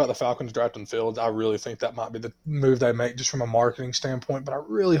I think about the Falcons drafting Fields, I really think that might be the move they make just from a marketing standpoint. But I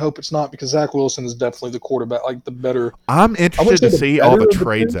really hope it's not, because Zach Wilson is definitely the quarterback, like the better. I'm interested to see all the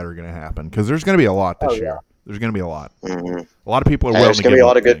trades that are going to happen, because there's going to be a lot this year. There's going to be a lot. Mm-hmm. A lot of people are willing to give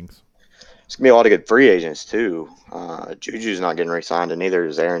up things. There's going to be a lot of good free agents too. Juju's not getting re-signed, and neither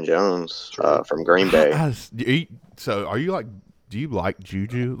is Aaron Jones from Green Bay. So are you like? Do you like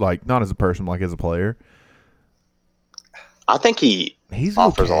Juju? Like, not as a person, like as a player? I think he's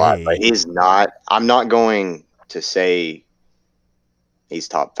offers a lot, but he's not. I'm not going to say he's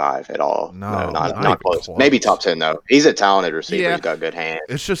top 5 at all. No, not close. Maybe top 10 though. He's a talented receiver. Yeah. He's got good hands.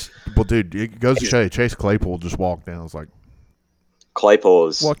 It's just, well, dude, it goes to show you, Chase Claypool just walked down. It's like Claypool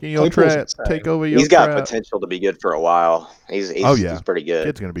is walking your trap, take over your. He's got potential to be good for a while. He's pretty good.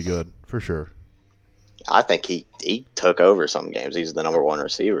 Kid's gonna be good for sure. I think he took over some games. He's the number 1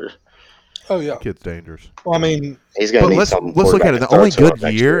 receiver. Oh yeah, kid's dangerous. Well, I mean, he's gonna. Let's look at it. The only good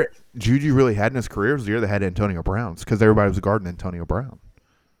year Juju really had in his career was the year they had Antonio Brown, because everybody was guarding Antonio Brown.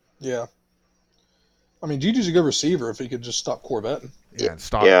 Yeah, I mean, Juju's a good receiver if he could just stop Corvetting. Yeah, and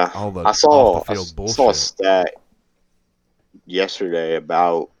stop all the off the field bullshit. I saw a stat yesterday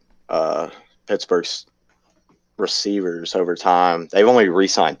about Pittsburgh's receivers over time. They've only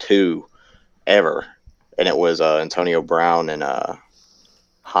re-signed 2 ever, and it was Antonio Brown and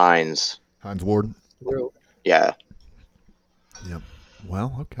Hines Ward. Really? Yeah. Yep.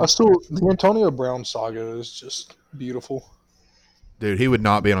 Well, okay. The Antonio Brown saga is just beautiful. Dude, he would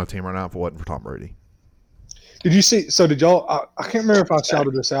not be on a team right now if it wasn't for Tom Brady. Did you see? So did y'all? I can't remember if I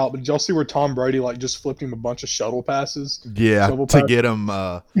shouted this out, but did y'all see where Tom Brady just flipped him a bunch of shuttle passes? Yeah, to get him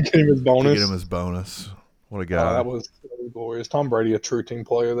his bonus. To get him his bonus. What a guy! That was glorious. Tom Brady, a true team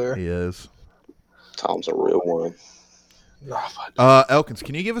player there. He is. Tom's a real one. Elkins,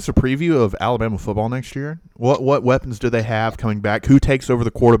 can you give us a preview of Alabama football next year? What weapons do they have coming back? Who takes over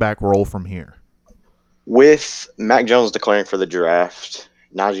the quarterback role from here? With Mac Jones declaring for the draft,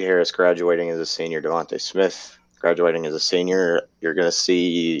 Najee Harris graduating as a senior, Devontae Smith graduating as a senior, you're going to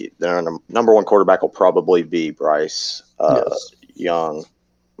see their number 1 quarterback will probably be Bryce Young,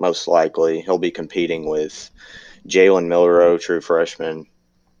 most likely. He'll be competing with Jalen Milroe, true freshman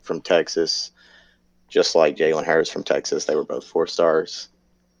from Texas, just like Jalen Harris from Texas. They were both 4 stars.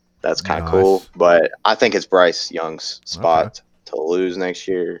 That's kind of cool. But I think it's Bryce Young's spot to lose next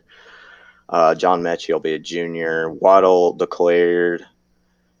year. John Mechie will be a junior. Waddle declared.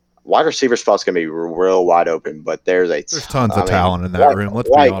 Wide receiver spot's going to be real wide open, but there's tons of talent in that room. Let's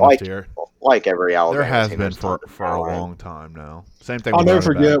be honest here. Like every Alabama there has team, been for a long time now. Same thing. I'll never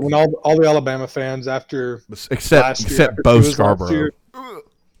forget when all the Alabama fans except Bo Scarborough.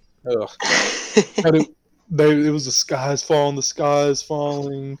 It was the skies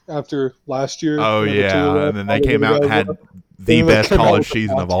falling after last year. Oh yeah, and then they came out and had the best college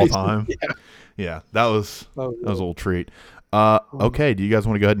season of all time. Yeah, that was a little treat. Okay, do you guys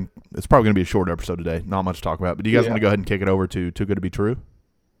want to go ahead and – it's probably going to be a short episode today, not much to talk about, but do you guys want to go ahead and kick it over to Too Good to Be True?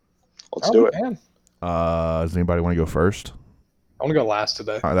 Let's do it. Does anybody want to go first? I want to go last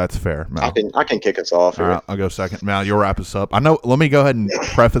today. All right, that's fair. Mal. I can kick us off here. All right, I'll go second. Mal, you'll wrap us up. I know. Let me go ahead and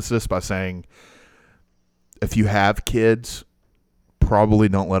preface this by saying if you have kids, probably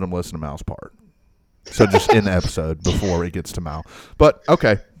don't let them listen to Mal's part. So just in the episode before it gets to Mal. But,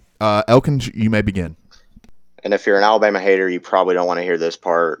 okay, Elkins, you may begin. And if you're an Alabama hater, you probably don't want to hear this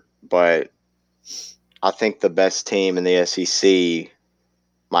part, but I think the best team in the SEC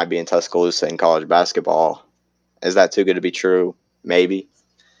might be in Tuscaloosa in college basketball. Is that too good to be true? Maybe.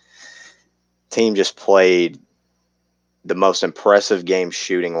 Team just played the most impressive game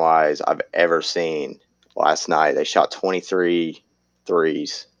shooting-wise I've ever seen last night. They shot 23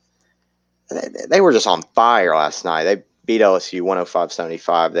 threes. They were just on fire last night. They beat LSU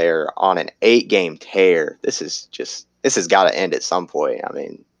 105-75. They're on an 8-game tear. This has got to end at some point. I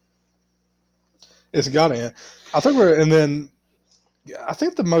mean, it's got to end. I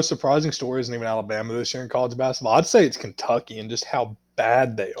think the most surprising story isn't even Alabama this year in college basketball. I'd say it's Kentucky and just how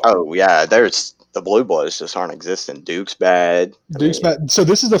bad they are. Oh yeah, there's the Blue Bloods just aren't existing. Duke's bad. Bad. So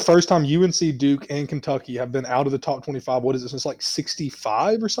this is the first time UNC, Duke, and Kentucky have been out of the top 25. What is this? It's like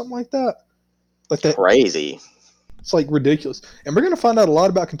 65 or something like that. Like that. Crazy. It's like ridiculous. And we're going to find out a lot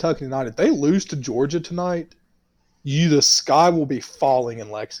about Kentucky tonight. If they lose to Georgia tonight, the sky will be falling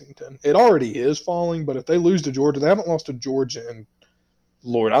in Lexington. It already is falling, but if they lose to Georgia, they haven't lost to Georgia in,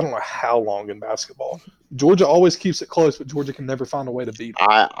 Lord, I don't know how long in basketball. Georgia always keeps it close, but Georgia can never find a way to beat them.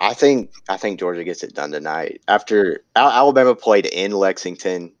 I think Georgia gets it done tonight. After Alabama played in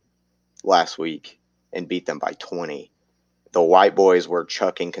Lexington last week and beat them by 20. The white boys were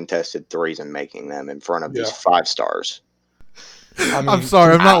chucking contested threes and making them in front of these 5 stars. I'm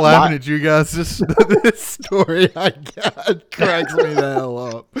sorry, I'm not laughing at you guys. This story I got cracks me the hell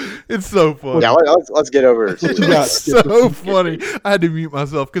up. It's so funny. Yeah, let's get over it. It's so funny. I had to mute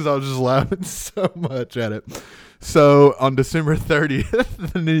myself because I was just laughing so much at it. So on December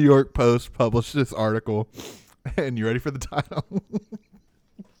 30th, the New York Post published this article. And you ready for the title?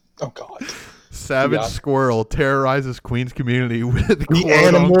 Oh, God. Savage squirrel terrorizes Queens community with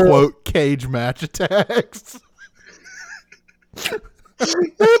quote-unquote cage match attacks.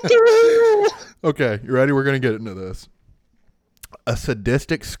 Okay, you ready? We're going to get into this. A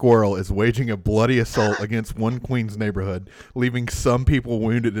sadistic squirrel is waging a bloody assault against one Queens neighborhood, leaving some people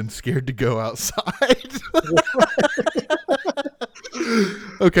wounded and scared to go outside.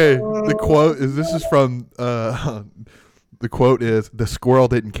 Okay, the quote is from the quote is, "The squirrel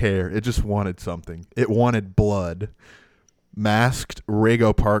didn't care. It just wanted something. It wanted blood." Masked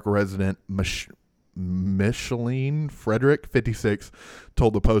Rego Park resident Micheline Frederick, 56,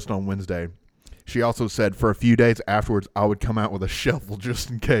 told the Post on Wednesday. She also said, "For a few days afterwards, I would come out with a shovel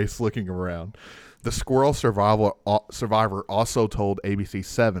just in case, looking around." The squirrel survivor also told ABC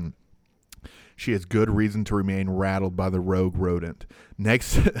 7 she has good reason to remain rattled by the rogue rodent.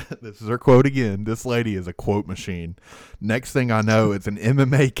 Next, this is her quote again. This lady is a quote machine. "Next thing I know, it's an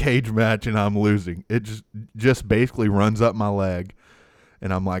MMA cage match and I'm losing. It just basically runs up my leg.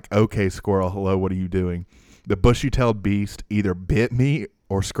 And I'm like, okay, squirrel, hello, what are you doing? The bushy-tailed beast either bit me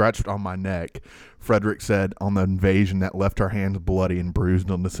or scratched on my neck," Frederick said on the invasion that left her hands bloody and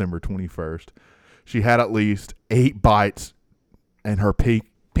bruised on December 21st. She had at least 8 bites, and her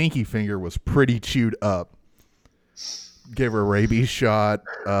pinky finger was pretty chewed up. Gave her a rabies shot.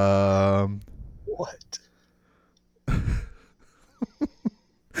 What?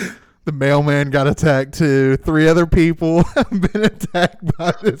 The mailman got attacked too. 3 other people have been attacked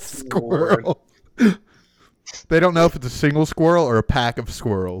by this squirrel. They don't know if it's a single squirrel or a pack of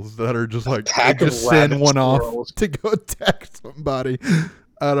squirrels that are just like, they just send one off to go attack somebody.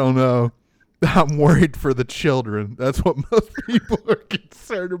 I don't know. I'm worried for the children. That's what most people are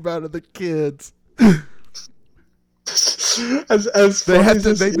concerned about, are the kids.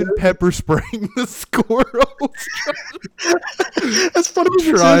 They've been pepper spraying the squirrels. That's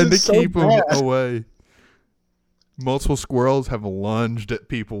funny. Trying to keep them away. Multiple squirrels have lunged at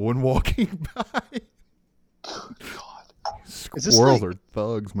people when walking by. God. Squirrels are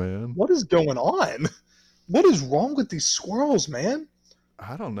thugs, man. What is going on? What is wrong with these squirrels, man?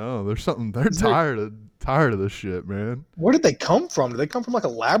 I don't know. There's something. They're tired of this shit, man. Where did they come from? Did they come from like a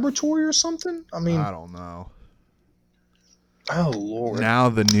laboratory or something? I mean, I don't know. Oh Lord! Now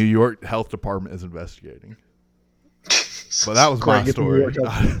the New York Health Department is investigating. But that was my story.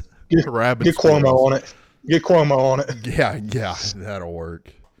 Get Cuomo on it. Get Cuomo on it. Yeah, that'll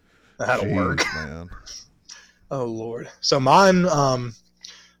work. That'll work, man. Oh Lord! So mine,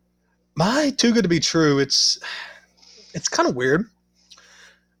 my too good to be true. It's kind of weird.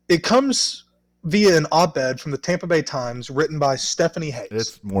 It comes via an op-ed from the Tampa Bay Times, written by Stephanie Hayes.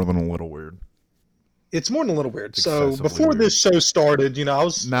 It's more than a little weird. It's more than a little weird. So before this show started, I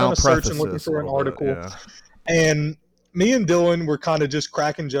was kind of searching, looking for an article, and me and Dylan were kind of just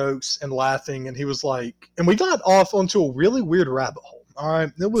cracking jokes and laughing, and he was like, and we got off onto a really weird rabbit hole. All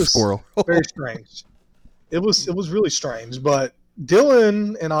right, it was very strange. It was really strange, but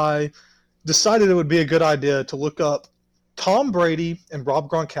Dylan and I decided it would be a good idea to look up Tom Brady and Rob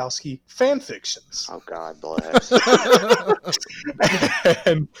Gronkowski fan fictions. Oh, God bless.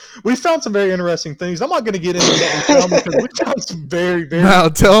 And we found some very interesting things. I'm not going to get into what we found because we found some very, very... Now,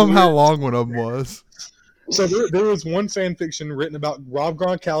 tell them how long one of them was. So there was one fan fiction written about Rob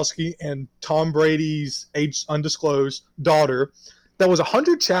Gronkowski and Tom Brady's age undisclosed daughter that was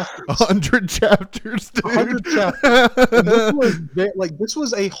 100 chapters. 100 chapters, dude. 100 chapters. This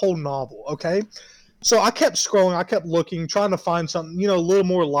was a whole novel, okay? So I kept scrolling, I kept looking, trying to find something, a little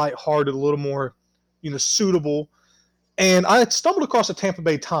more lighthearted, a little more, suitable. And I had stumbled across the Tampa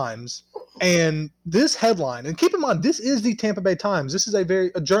Bay Times and this headline, and keep in mind, this is the Tampa Bay Times. This is a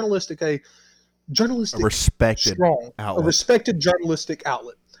respected journalistic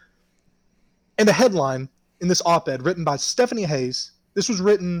outlet. And the headline in this op-ed written by Stephanie Hayes, this was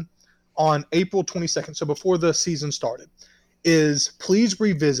written on April 22nd, so before the season started, is please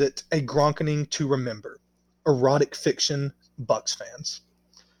revisit a Gronkening to remember. Erotic fiction, Bucks fans.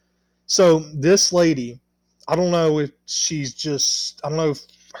 So this lady, I don't know if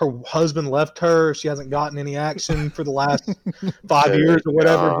her husband left her, if she hasn't gotten any action for the last 5 years or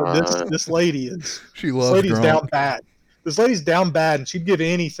whatever, but this lady lady's down bad. This lady's down bad, and she'd give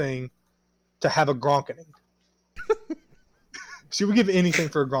anything to have a Gronkening. She would give anything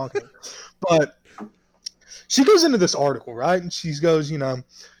for a Gronkening. But she goes into this article, right? And she goes,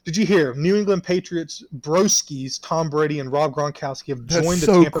 did you hear? New England Patriots broskies Tom Brady and Rob Gronkowski have joined the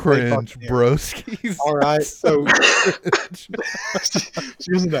Tampa Bay Buccaneers. Broskies. All right, so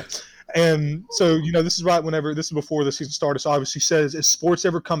she isn't that. And so, this is before the season started. So obviously she says, if sports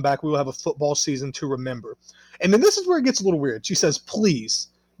ever come back, we will have a football season to remember. And then this is where it gets a little weird. She says, please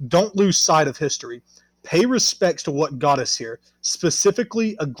don't lose sight of history. Pay respects to what got us here,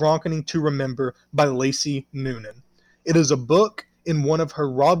 specifically A Gronkening to Remember by Lacey Noonan. It is a book in one of her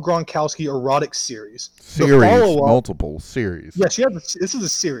Rob Gronkowski erotic series. Multiple series. Yeah, this is a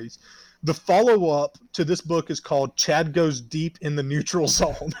series. The follow-up to this book is called Chad Goes Deep in the Neutral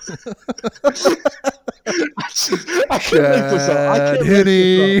Zone. I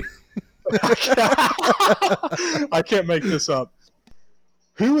can't make this up.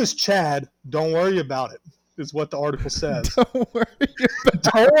 Who is Chad? Don't worry about it, is what the article says. Don't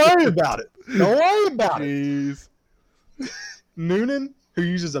worry about it. Don't worry about it. Noonan, who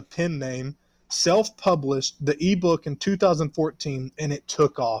uses a pen name, self-published the ebook in 2014, and it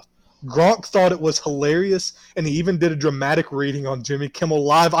took off. Gronk thought it was hilarious, and he even did a dramatic reading on Jimmy Kimmel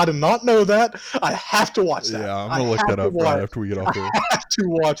Live. I did not know that. I have to watch that. Yeah, I'm going to look that up right after we get off here. I have to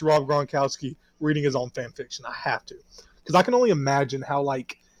watch Rob Gronkowski reading his own fan fiction. I have to. Because I can only imagine how,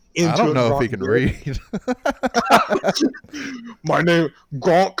 into I don't know if he can read. My name,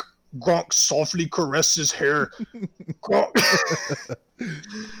 Gronk. Gronk softly caresses hair. Gronk.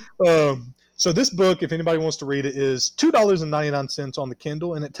 So this book, if anybody wants to read it, is $2.99 on the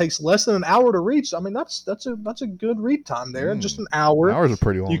Kindle, and it takes less than an hour to read. So, I mean, that's a good read time there. Just an hour. An hour's a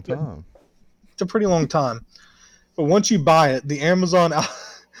pretty long time. It's a pretty long time. But once you buy it, the Amazon...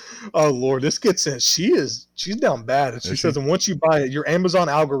 Oh Lord, this gets in. She's down bad. And she says, and once you buy it, your Amazon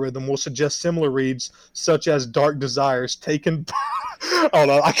algorithm will suggest similar reads such as Dark Desires taken. I don't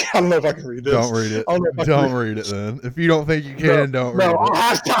know if I can read this. Don't read it. Don't read it then. If you don't think you can, don't read it.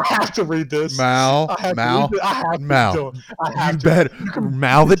 I have to read this. Mal. You better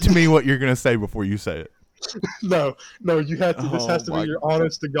mouth it to me what you're gonna say before you say it. No, you have to. This has to be your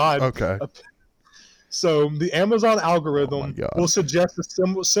honest to God. Okay. So the Amazon algorithm will suggest a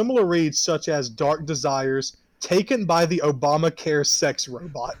similar reads such as Dark Desires taken by the Obamacare sex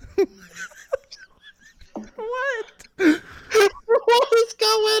robot. What? What is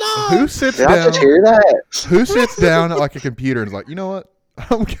going on? Who sits Did I just down? hear that? Who sits down at like a computer and is like, you know what?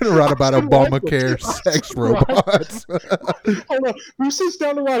 I'm gonna write about Obamacare sex robots. Hold on. Who sits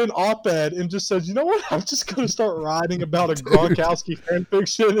down to write an op-ed and just says, you know what? I'm just going to start writing about a Gronkowski fan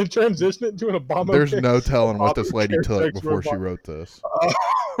fiction and transition it into an Obama. There's no telling what this lady Obamacare took sex before she robot. wrote this.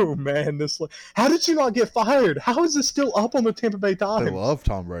 Oh man, how did you not get fired? How is this still up on the Tampa Bay Times? They love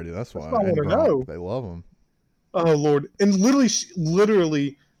Tom Brady. That's why. That's what I And wanna Gronk. know. They love him. Oh Lord! And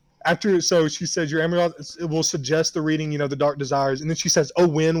literally, after she says your Amazon it will suggest the reading, the Dark Desires, and then she says, "Oh,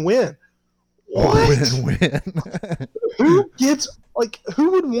 win-win." What? Win-win. Who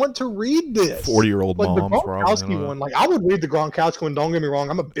would want to read this? 40-year-old Like the moms Gronkowski probably. one. Like I would read the Gronkowski one. Don't get me wrong.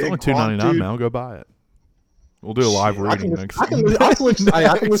 I'm a It's big only Gronk $2.99, dude. man. Go buy it. We'll do a live Shit, reading I next can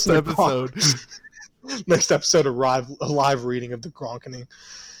listen to episode. Next episode of a live reading of the Gronkening.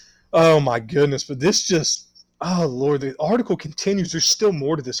 Oh my goodness! But this oh Lord, the article continues. There's still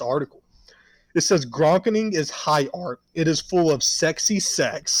more to this article. It says Gronkening is high art. It is full of sexy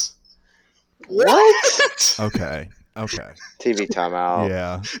sex. What? Okay. TV timeout.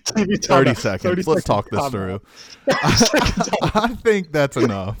 Yeah. TV 30 seconds. Let's talk this timeout. through. I think that's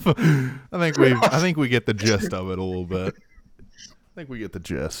enough. I think we get the gist of it a little bit. I think we get the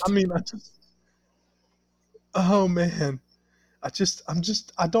gist. I mean, oh man, I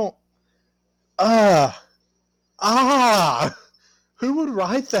don't. Who would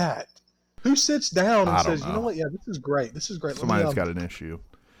write that? Who sits down and says, you know what? Yeah, this is great. This is great. Somebody's got an issue.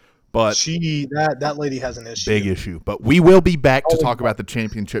 But that lady has an issue. Big issue. But we will be back to talk about the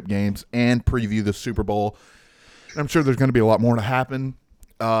championship games and preview the Super Bowl. I'm sure there's going to be a lot more to happen.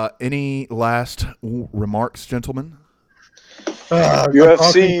 Any last remarks, gentlemen?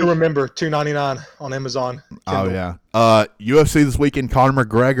 UFC. Remember, $2.99 on Amazon. Kindle. Oh yeah. UFC this weekend. Conor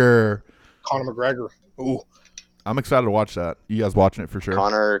McGregor. Ooh. I'm excited to watch that. You guys watching it for sure?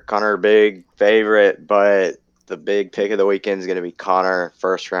 Conor, big favorite, but the big pick of the weekend is going to be Conor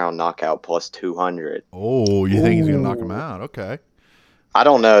first round knockout plus 200. Oh, you think he's going to knock him out? Okay. I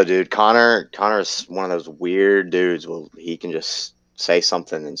don't know, dude. Conor's one of those weird dudes. Well, he can just say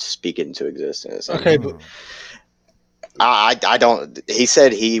something and speak it into existence. Okay, but I don't. He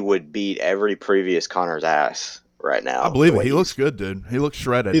said he would beat every previous Conor's ass right now. I believe it. He looks good, dude. He looks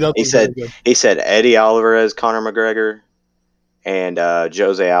shredded. He said Eddie Alvarez, Conor McGregor, and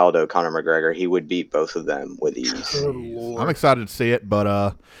Jose Aldo, Conor McGregor. He would beat both of them with ease. I'm excited to see it,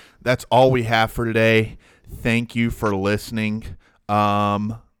 but that's all we have for today. Thank you for listening.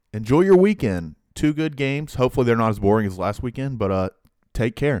 Enjoy your weekend. 2 good games. Hopefully they're not as boring as last weekend, but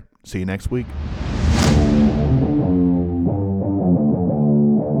take care. See you next week.